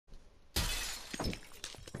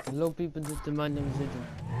Hello people, my name is Adrian.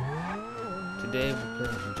 Today we're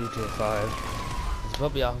playing GTA 5. It's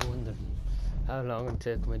probably all wondering how long it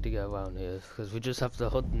takes me to get around here, because we just have to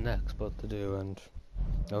hunt the next spot to do and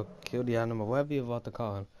kill the animal, whatever you want to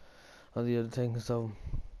call it, or the other thing. So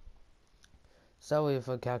sorry if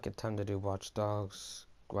I can't get time to do Watch Dogs,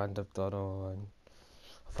 Grand Theft Auto and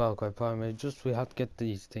Far Cry Primal. Just we have to get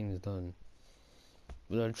these things done.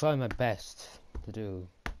 But I'll try my best to do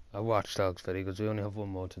a Watch Dogs video, because we only have one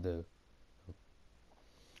more to do.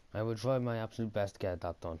 I will try my absolute best to get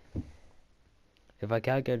that done. If I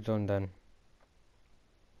can't get it done, then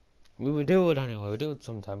we will do it anyway. We'll do it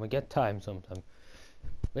sometime. We get time sometime.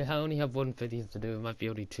 We only have one video to do. It might be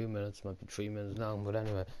only 2 minutes, might be 3 minutes long, but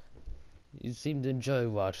anyway. You seem to enjoy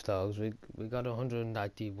Watch Dogs. We got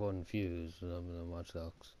 191 views on Watch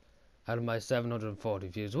Dogs out of my 740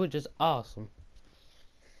 views, which is awesome.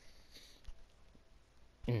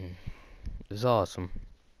 It's awesome.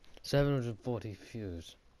 740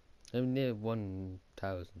 views. I'm near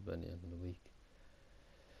 1,000 by the end of the week.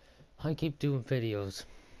 I keep doing videos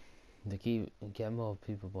to get more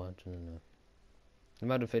people watching. The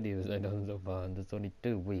amount of videos I've done so far, and it's only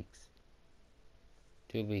 2 weeks.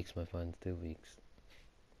 2 weeks, my friends, 2 weeks.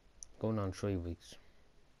 Going on 3 weeks.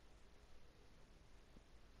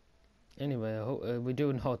 Anyway, we're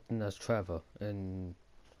doing hunting as Trevor, and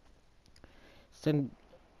send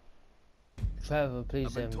Trevor, please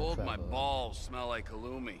I've been send told Trevor. my balls smell like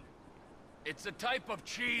halloumi. It's a type of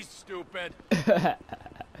cheese, stupid.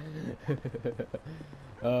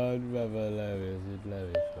 Oh, Trevor, hilarious, it's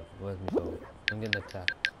hilarious. Where's my phone? I'm getting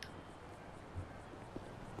attacked.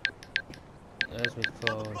 There's my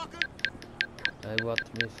phone. I want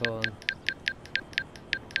my phone.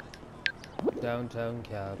 Downtown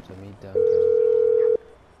cabs, I mean downtown.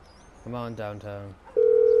 Come on, downtown.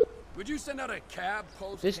 Would you send out a cab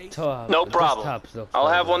post This haste? top. No this problem. tops looks I'll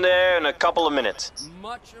like have one there in a couple of minutes.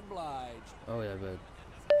 Much obliged. Oh yeah, but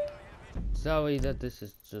sorry that this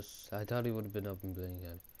is just. I thought he would have been up and playing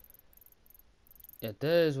again. Yeah,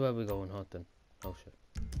 there's where we're going hunting. Oh shit.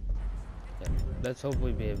 Yeah, let's hope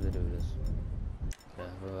we'll be able to do this. Yeah,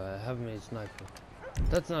 but I haven't made a sniper.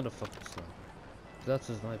 That's not a fucking sniper. That's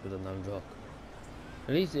a sniper that I'm drunk.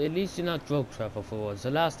 At least you're not drunk, Trevor, for once.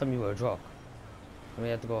 The last time you were drunk. And we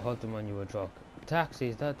had to go hunting when you were drunk. Taxi,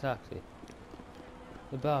 is that taxi?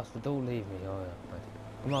 The bastard, don't leave me. Oh yeah, right.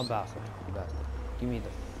 Come on, bastard. You bastard. Give me the...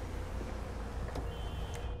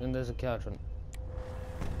 And there's a couch on...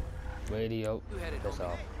 Radio. Piss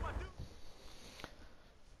off.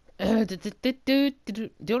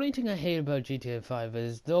 The only thing I hate about GTA 5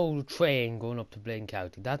 is the old train going up to Blaine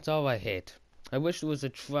County. That's all I hate. I wish there was a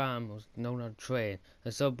tram, no, not a train,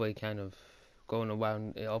 a subway kind of going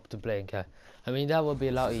around up to Blaine County. I mean, that would be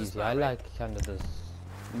a lot easier. I like kind of this.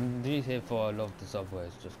 GTA 4, I love the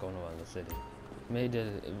subways just going around the city. Made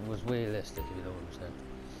it was realistic, if you know what I'm saying.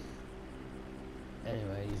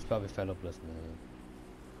 Anyway, he's probably fed up listening.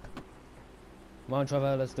 Come on,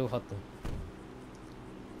 Trevor, let's do hunting.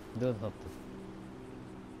 Do hunting.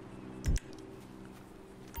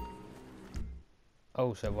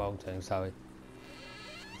 Oh shit, wrong thing, sorry.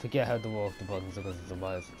 Forget how to work the buttons because it's a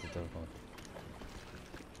virus at the third point.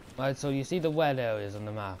 Right, so you see the wet areas on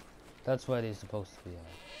the map. That's where they're supposed to be at.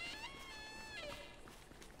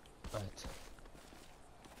 Right.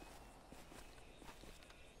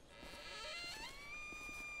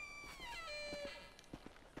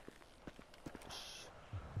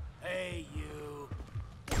 Hey, you.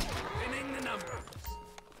 Pinning the numbers.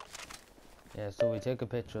 Yeah, so we take a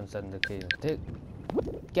picture and send the key.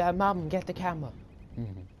 Get mom, get the camera.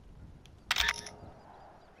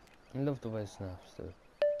 I love the way it snaps too.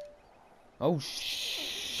 Oh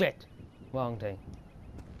shit! Wrong thing.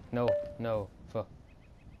 No, no, fuck.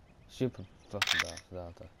 Super fucking bastard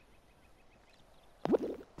out there.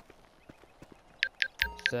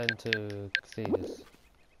 Send to Cletus.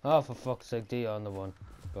 Oh, for fuck's sake, D on the one.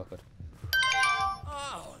 Fuck it.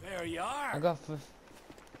 Oh, there you are. I got $50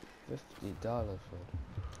 for it.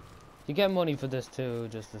 You get money for this too,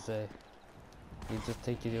 just to say. You just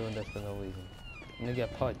think you're doing this for no reason. And you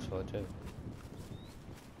get points for it too.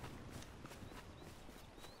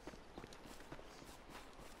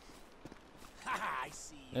 Haha, I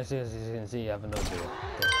see. As you can see, you have no idea.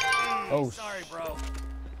 Oh, sorry, bro.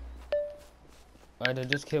 Right, I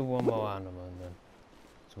just killed one more animal and then.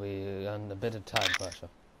 So we on a bit of time pressure.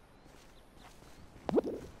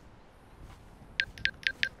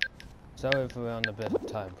 Sorry if we're on a bit of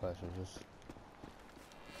time pressure, just...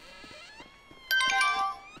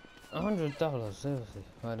 $100, seriously.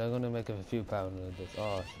 Right, I'm gonna make a few pounds of this.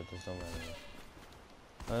 Oh shit, there's so many.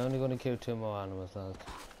 I'm only gonna kill 2 more animals now.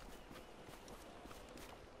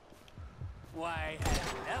 Why,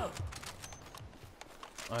 hello.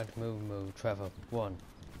 Alright, move, Trevor. 1.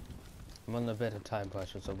 I'm on a bit of time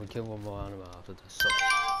pressure, so we kill one more animal after this. So,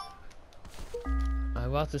 I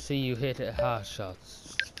want to see you hit it hard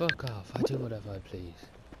shots. Fuck off, I do whatever I please.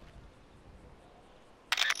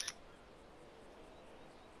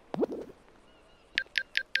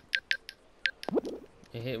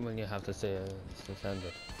 You hit when you have to say send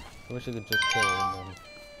it. I wish I could just kill him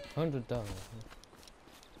then. $100.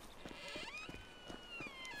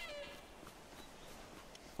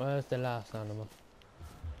 Where's the last animal?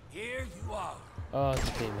 Here you are. Oh, it's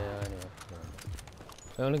a female anyway.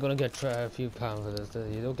 You're only gonna get a few pounds for this.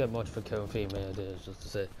 You don't get much for killing female deers, just to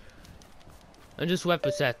say. And just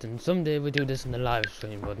weapon setting. Someday we do this in the live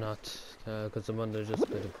stream, but not because I'm under just a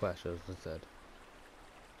bit of pressure, as I said.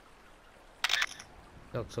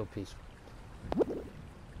 Looks so peaceful.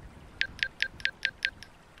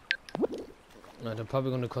 Right, I'm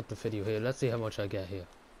probably gonna cut the video here. Let's see how much I get here.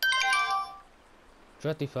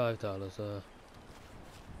 $35.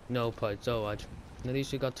 No points. So much. At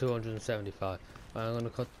least you got 275. I'm gonna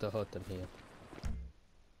cut the hut in here.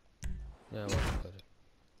 Yeah, I want to cut it.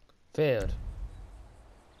 Failed.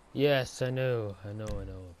 Yes, I know. I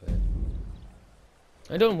failed.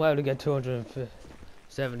 I done well to get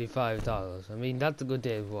 $275. I mean, that's a good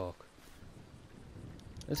day's walk.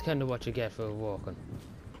 That's kind of what you get for walking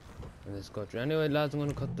in this country. Anyway, lads, I'm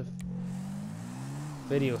gonna cut the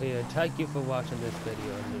video here. Thank you for watching this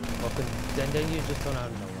video. And then you just turn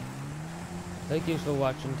on and over. Thank you for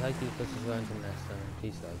watching. Thank you for subscribing. Until next time.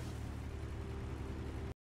 Peace out.